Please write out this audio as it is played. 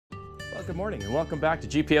Well, good morning and welcome back to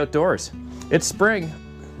GP Outdoors. It's spring,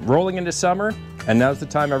 rolling into summer, and now's the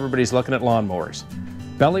time everybody's looking at lawnmowers.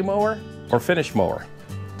 Belly mower or finish mower?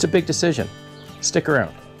 It's a big decision. Stick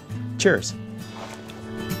around. Cheers.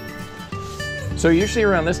 So usually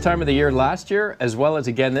around this time of the year last year, as well as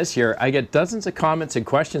again this year, I get dozens of comments and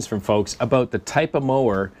questions from folks about the type of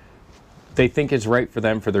mower they think is right for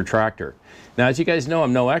them for their tractor. Now, as you guys know,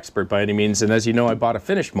 I'm no expert by any means, and as you know, I bought a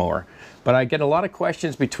finish mower, but I get a lot of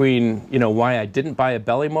questions between, why I didn't buy a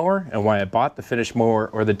belly mower and why I bought the finish mower,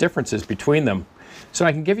 or the differences between them. So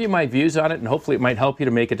I can give you my views on it, and hopefully it might help you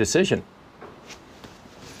to make a decision.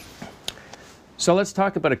 So let's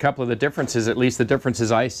talk about a couple of the differences, at least the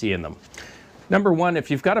differences I see in them. Number one,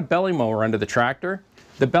 if you've got a belly mower under the tractor,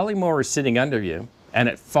 the belly mower is sitting under you, and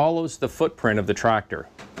it follows the footprint of the tractor.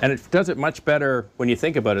 And it does it much better when you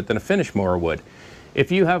think about it than a finish mower would.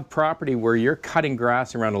 If you have property where you're cutting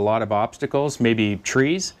grass around a lot of obstacles, maybe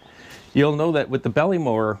trees, you'll know that with the belly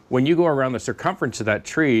mower, when you go around the circumference of that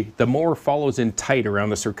tree, the mower follows in tight around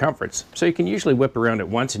the circumference. So you can usually whip around it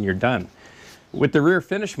once and you're done. With the rear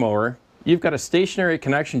finish mower, you've got a stationary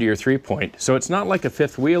connection to your 3-point, so it's not like a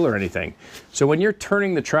fifth wheel or anything. So when you're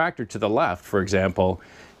turning the tractor to the left, for example,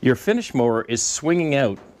 your finish mower is swinging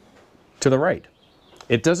out to the right.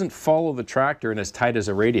 It doesn't follow the tractor in as tight as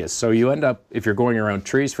a radius. So you end up, if you're going around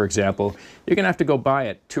trees, for example, you're going to have to go by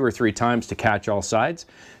it 2 or 3 times to catch all sides,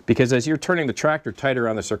 because as you're turning the tractor tight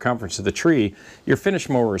around the circumference of the tree, your finish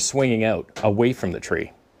mower is swinging out away from the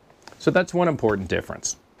tree. So that's one important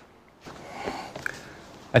difference.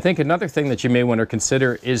 I think another thing that you may want to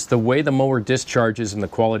consider is the way the mower discharges and the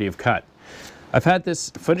quality of cut. I've had this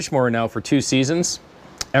finish mower now for 2 seasons.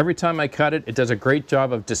 Every time I cut it, it does a great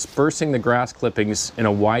job of dispersing the grass clippings in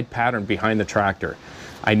a wide pattern behind the tractor.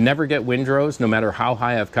 I never get windrows, no matter how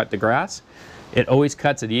high I've cut the grass. It always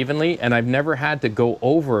cuts it evenly, and I've never had to go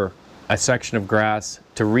over a section of grass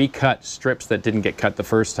to recut strips that didn't get cut the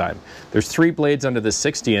first time. There's 3 blades under the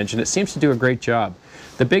 60-inch, and it seems to do a great job.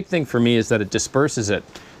 The big thing for me is that it disperses it,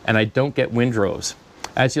 and I don't get windrows.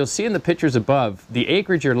 As you'll see in the pictures above, the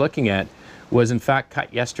acreage you're looking at was in fact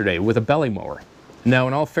cut yesterday with a belly mower. Now,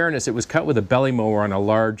 in all fairness, it was cut with a belly mower on a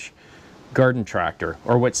large garden tractor,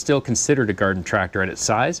 or what's still considered a garden tractor at its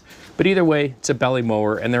size, but either way, it's a belly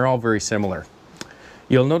mower, and they're all very similar.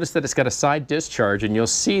 You'll notice that it's got a side discharge, and you'll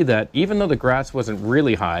see that even though the grass wasn't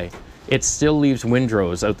really high, it still leaves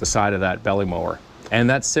windrows out the side of that belly mower. And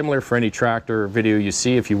that's similar for any tractor video you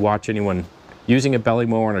see. If you watch anyone using a belly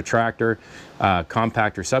mower on a tractor,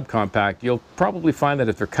 compact or subcompact, you'll probably find that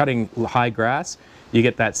if they're cutting high grass, you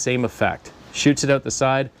get that same effect. Shoots it out the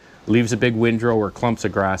side, leaves a big windrow or clumps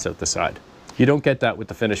of grass out the side. You don't get that with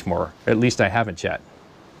the finish mower, at least I haven't yet.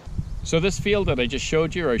 So this field that I just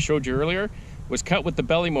showed you, or I showed you earlier, was cut with the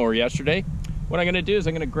belly mower yesterday. What I'm going to do is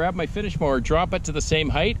I'm going to grab my finish mower, drop it to the same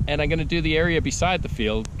height, and I'm going to do the area beside the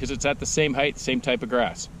field because it's at the same height, same type of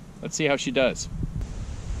grass. Let's see how she does.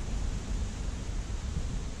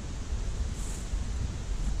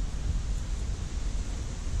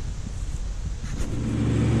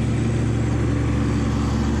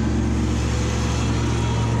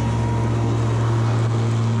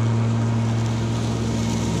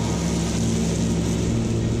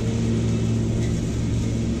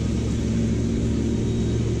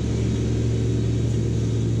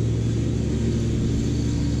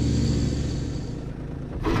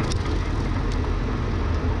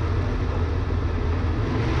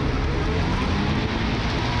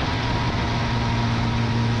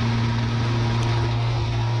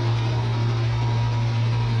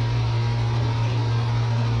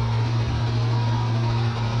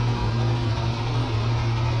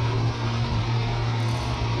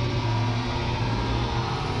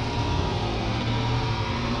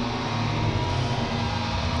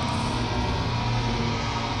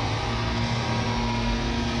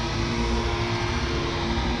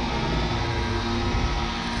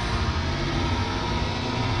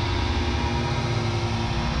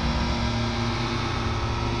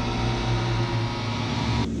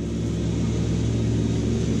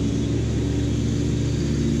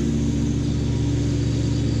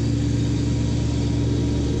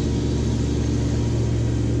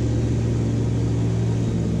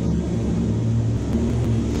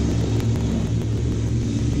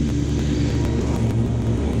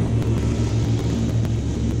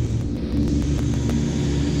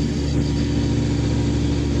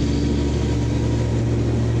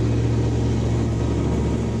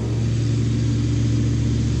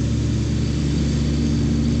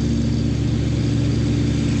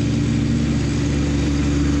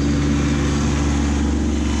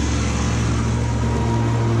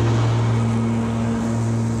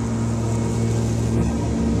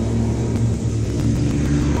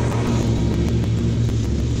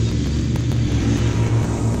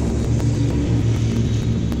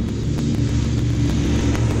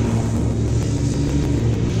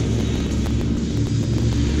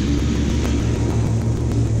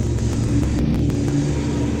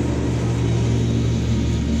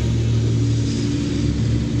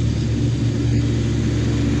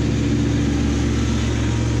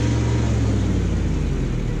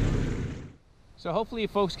 So hopefully you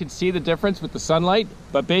folks can see the difference with the sunlight,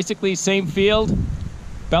 but basically same field,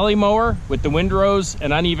 belly mower with the windrows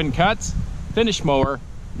and uneven cuts, finish mower,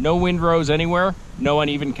 no windrows anywhere, no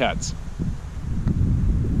uneven cuts.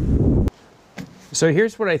 So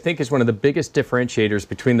here's what I think is one of the biggest differentiators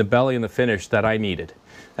between the belly and the finish that I needed.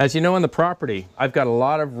 As you know, on the property, I've got a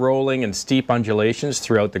lot of rolling and steep undulations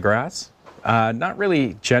throughout the grass. Not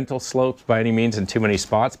really gentle slopes by any means in too many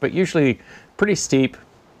spots, but usually pretty steep,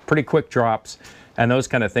 pretty quick drops and those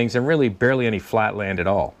kind of things, and really barely any flat land at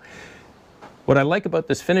all. What I like about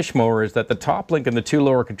this finish mower is that the top link and the two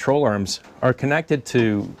lower control arms are connected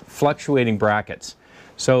to fluctuating brackets.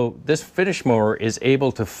 So this finish mower is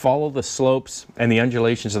able to follow the slopes and the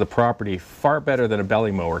undulations of the property far better than a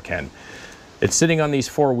belly mower can. It's sitting on these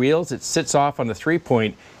four wheels, it sits off on the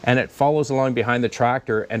 3-point, and it follows along behind the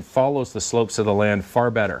tractor and follows the slopes of the land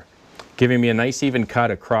far better, giving me a nice even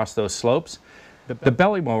cut across those slopes. The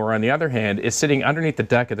belly mower, on the other hand, is sitting underneath the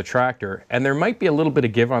deck of the tractor, and there might be a little bit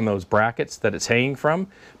of give on those brackets that it's hanging from,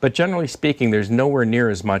 but generally speaking, there's nowhere near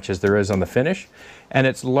as much as there is on the finish, and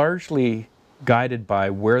it's largely guided by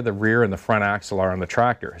where the rear and the front axle are on the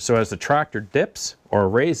tractor. So as the tractor dips or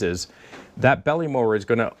raises, that belly mower is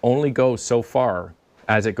going to only go so far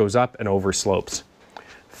as it goes up and over slopes.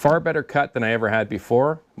 Far better cut than I ever had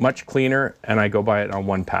before, much cleaner, and I go by it on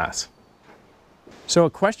one pass. So a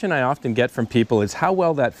question I often get from people is how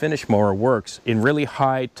well that finish mower works in really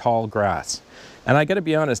high, tall grass. And I gotta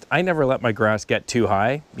be honest, I never let my grass get too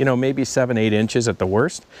high, you know, maybe 7-8 inches at the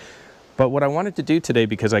worst. But what I wanted to do today,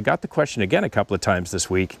 because I got the question again a couple of times this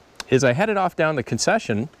week, is I headed off down the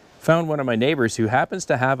concession, found one of my neighbors who happens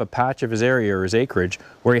to have a patch of his area or his acreage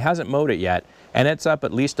where he hasn't mowed it yet, and it's up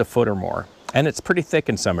at least a foot or more. And it's pretty thick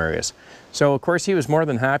in some areas. So of course he was more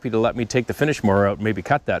than happy to let me take the finish mower out and maybe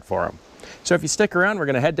cut that for him. So if you stick around, we're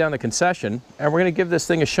going to head down the concession and we're going to give this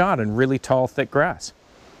thing a shot in really tall, thick grass.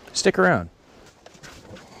 Stick around.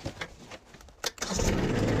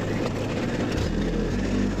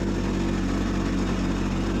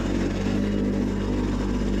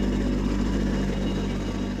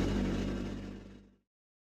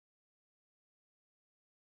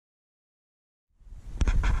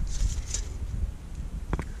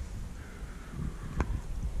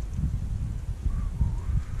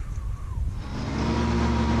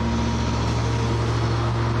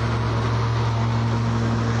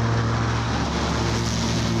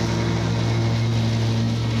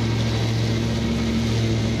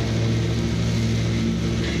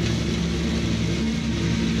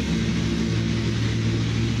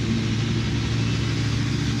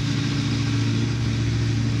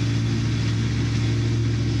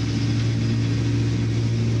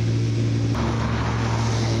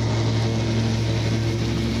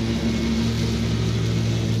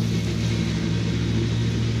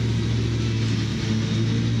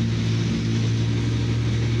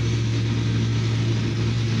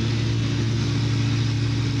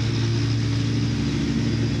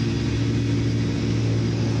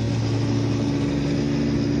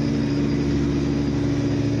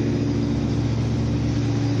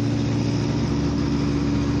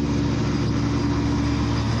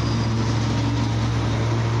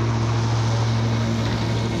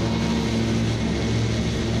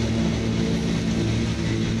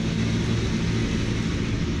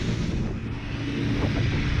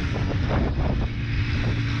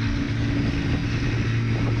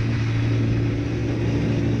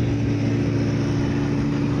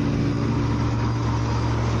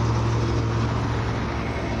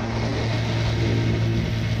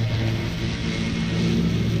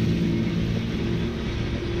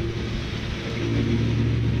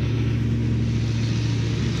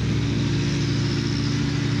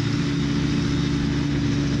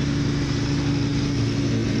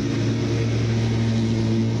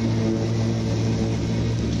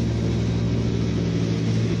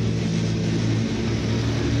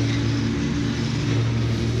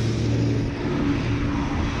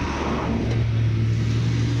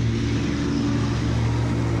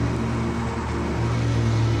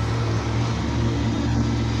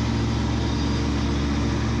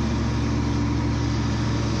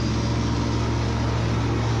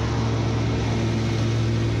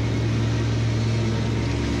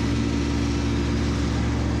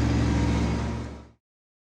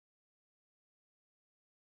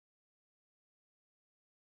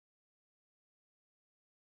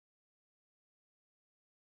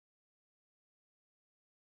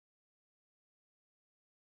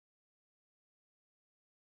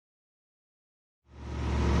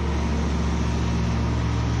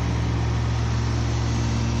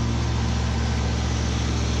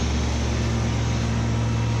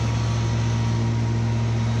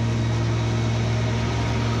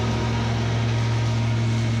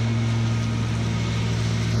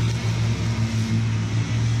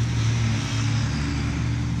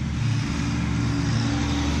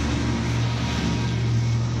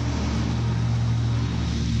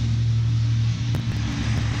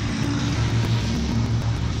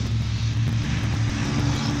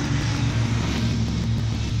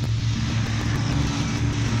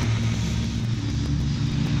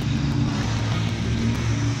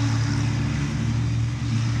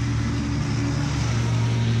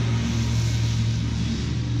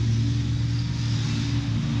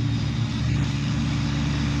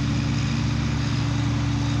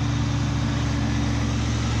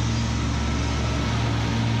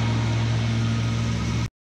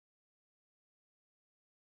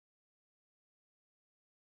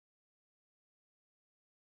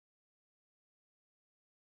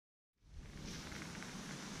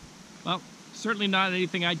 Well, certainly not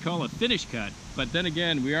anything I'd call a finish cut, but then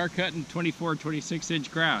again, we are cutting 24,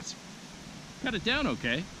 26-inch grass. Cut it down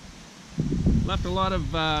okay. Left a lot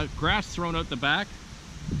of grass thrown out the back,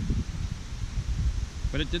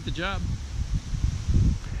 but it did the job.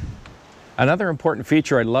 Another important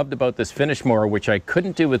feature I loved about this finish mower, which I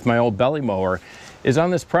couldn't do with my old belly mower, is on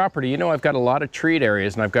this property, you know, I've got a lot of treed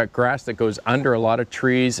areas and I've got grass that goes under a lot of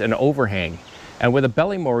trees and overhang. And with a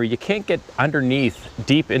belly mower, you can't get underneath,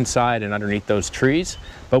 deep inside and underneath those trees.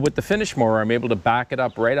 But with the finish mower, I'm able to back it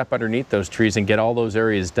up right up underneath those trees and get all those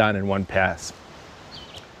areas done in one pass.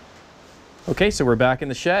 Okay, so we're back in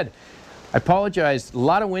the shed. I apologize, a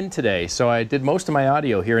lot of wind today, so I did most of my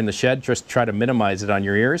audio here in the shed, just try to minimize it on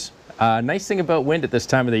your ears. Nice thing about wind at this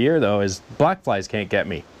time of the year though is black flies can't get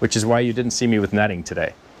me, which is why you didn't see me with netting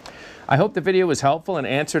today. I hope the video was helpful and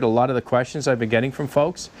answered a lot of the questions I've been getting from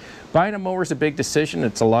folks. Buying a mower is a big decision,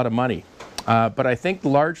 it's a lot of money. But I think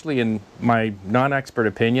largely, in my non-expert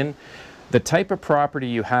opinion, the type of property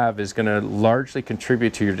you have is going to largely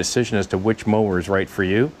contribute to your decision as to which mower is right for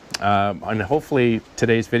you. And hopefully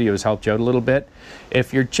today's video has helped you out a little bit.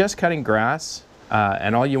 If you're just cutting grass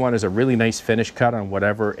and all you want is a really nice finish cut on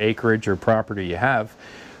whatever acreage or property you have,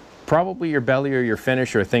 probably your belly or your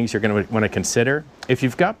finish are things you're going to want to consider. If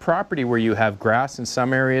you've got property where you have grass in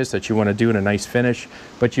some areas that you want to do in a nice finish,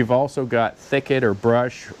 but you've also got thicket or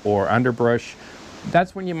brush or underbrush,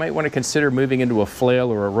 that's when you might want to consider moving into a flail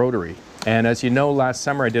or a rotary. And as you know, last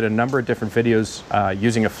summer I did a number of different videos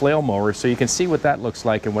using a flail mower, so you can see what that looks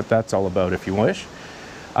like and what that's all about if you wish.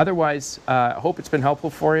 Otherwise, I hope it's been helpful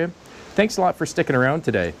for you. Thanks a lot for sticking around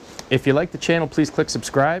today. If you like the channel, please click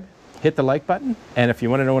subscribe, hit the like button, and if you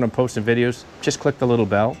want to know when I'm posting videos, just click the little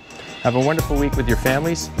bell. Have a wonderful week with your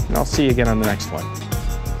families, and I'll see you again on the next one.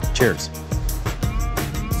 Cheers.